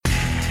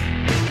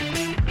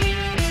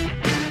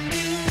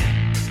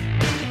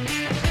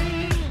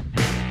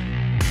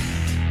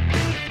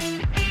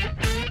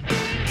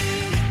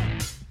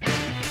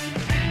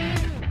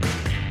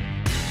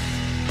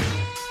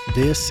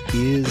This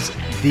is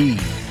the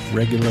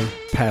Regular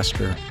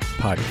Pastor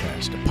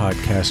Podcast, a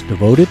podcast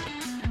devoted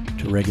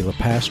to regular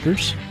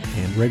pastors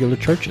and regular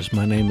churches.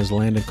 My name is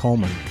Landon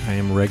Coleman. I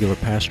am a regular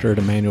pastor at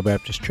Emmanuel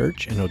Baptist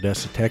Church in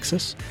Odessa,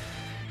 Texas.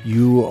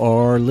 You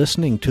are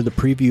listening to the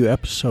preview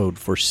episode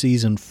for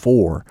Season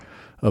 4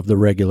 of the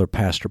Regular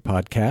Pastor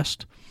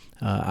Podcast.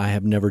 I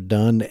have never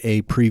done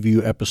a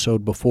preview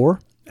episode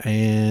before,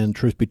 and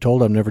truth be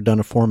told, I've never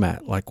done a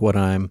format like what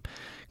I'm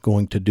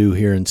going to do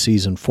here in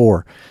Season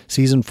 4.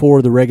 Season 4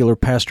 of the Regular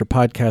Pastor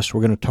Podcast,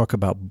 we're going to talk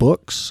about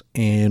books,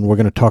 and we're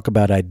going to talk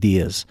about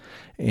ideas.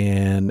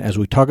 And as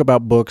we talk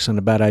about books and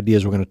about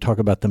ideas, we're going to talk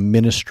about the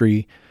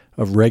ministry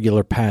of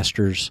regular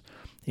pastors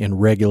in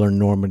regular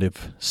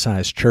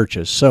normative-sized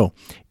churches. So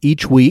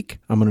each week,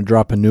 I'm going to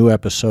drop a new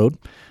episode.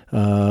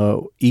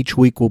 Each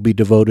week will be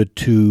devoted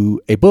to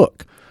a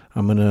book.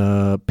 I'm going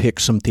to pick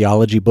some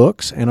theology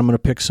books, and I'm going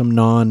to pick some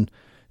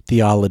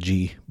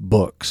non-theology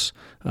books.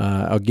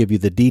 I'll give you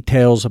the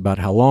details about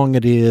how long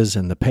it is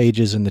and the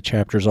pages and the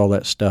chapters, all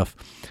that stuff.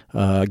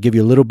 Give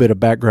you a little bit of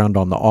background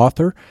on the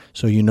author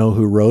so you know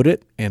who wrote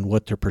it and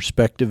what their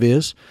perspective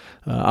is.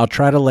 I'll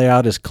try to lay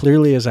out as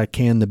clearly as I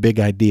can the big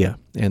idea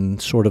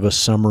and sort of a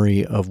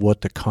summary of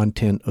what the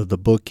content of the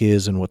book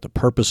is and what the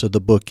purpose of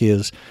the book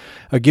is.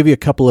 I'll give you a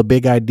couple of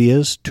big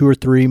ideas, 2 or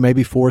 3,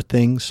 maybe 4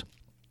 things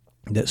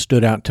that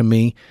stood out to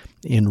me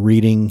in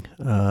reading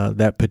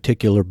that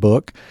particular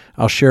book.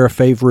 I'll share a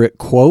favorite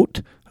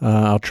quote.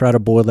 I'll try to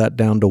boil that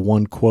down to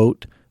one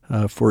quote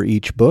for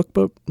each book,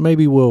 but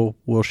maybe we'll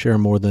share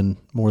more than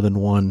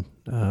one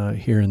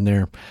here and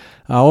there.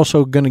 I'm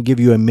also going to give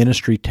you a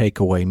ministry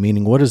takeaway,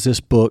 meaning what does this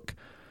book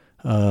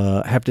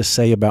have to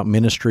say about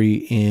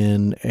ministry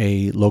in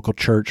a local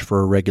church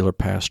for a regular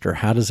pastor?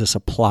 How does this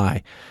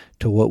apply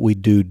to what we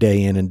do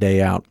day in and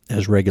day out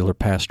as regular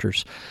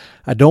pastors?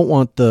 I don't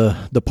want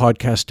the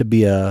podcast to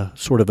be a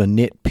sort of a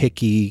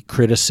nitpicky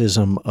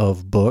criticism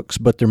of books,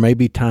 but there may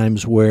be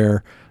times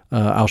where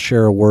I'll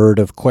share a word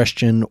of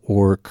question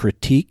or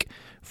critique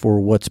for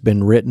what's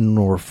been written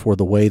or for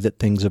the way that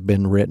things have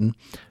been written.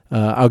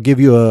 I'll give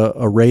you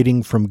a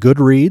rating from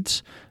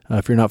Goodreads.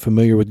 If you're not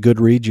familiar with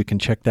Goodreads, you can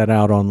check that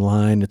out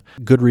online.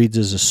 Goodreads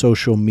is a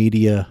social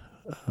media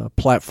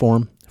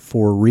platform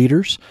for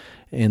readers,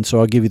 and so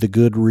I'll give you the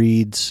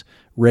Goodreads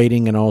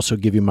rating and also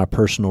give you my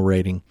personal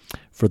rating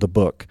for the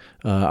book.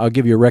 I'll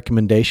give you a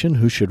recommendation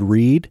who should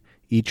read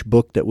each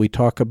book that we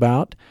talk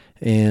about,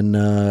 and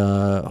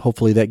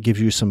hopefully that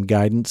gives you some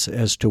guidance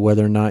as to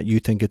whether or not you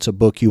think it's a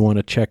book you want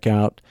to check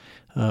out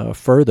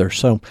further.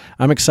 So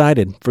I'm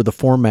excited for the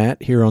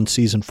format here on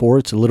Season 4.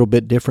 It's a little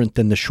bit different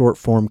than the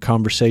short-form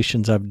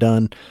conversations I've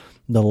done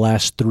the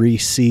last 3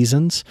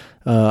 seasons.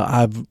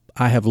 I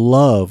have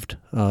loved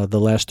the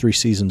last 3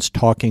 seasons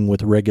talking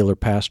with regular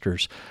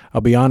pastors. I'll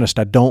be honest,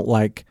 I don't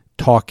like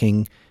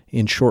talking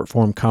in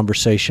short-form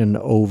conversation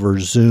over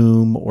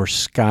Zoom or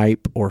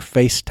Skype or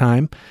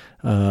FaceTime.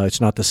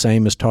 It's not the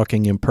same as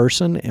talking in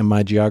person, and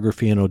my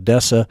geography in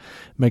Odessa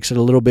makes it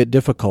a little bit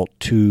difficult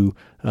to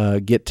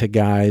get to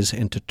guys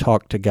and to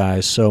talk to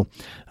guys. So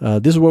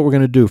this is what we're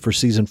going to do for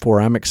Season 4.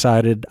 I'm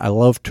excited. I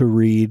love to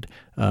read.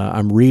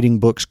 I'm reading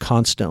books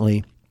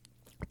constantly,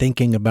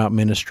 thinking about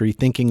ministry,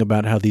 thinking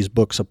about how these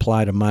books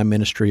apply to my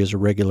ministry as a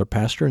regular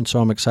pastor, and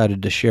so I'm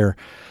excited to share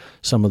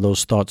some of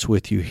those thoughts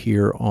with you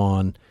here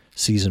on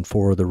Season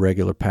 4 of the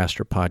Regular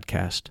Pastor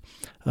Podcast.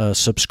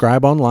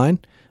 Subscribe online.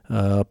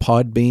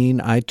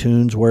 Podbean,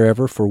 iTunes,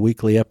 wherever for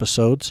weekly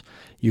episodes.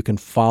 You can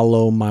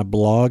follow my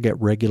blog at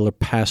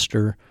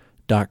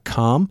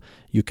regularpastor.com.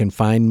 You can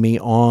find me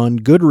on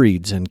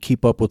Goodreads and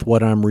keep up with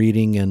what I'm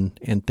reading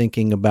and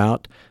thinking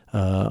about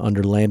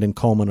under Landon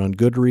Coleman on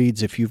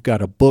Goodreads. If you've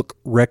got a book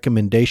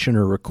recommendation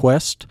or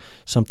request,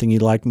 something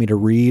you'd like me to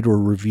read or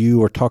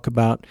review or talk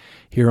about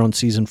here on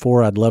Season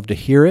 4, I'd love to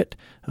hear it.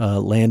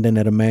 Landon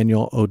at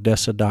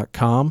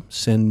EmmanuelOdessa.com.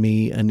 Send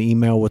me an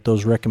email with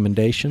those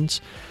recommendations.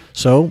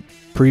 So,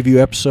 preview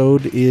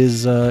episode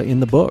is in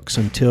the books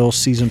until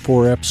Season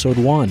 4, Episode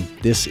 1.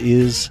 This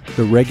is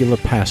The Regular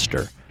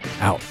Pastor,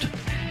 out.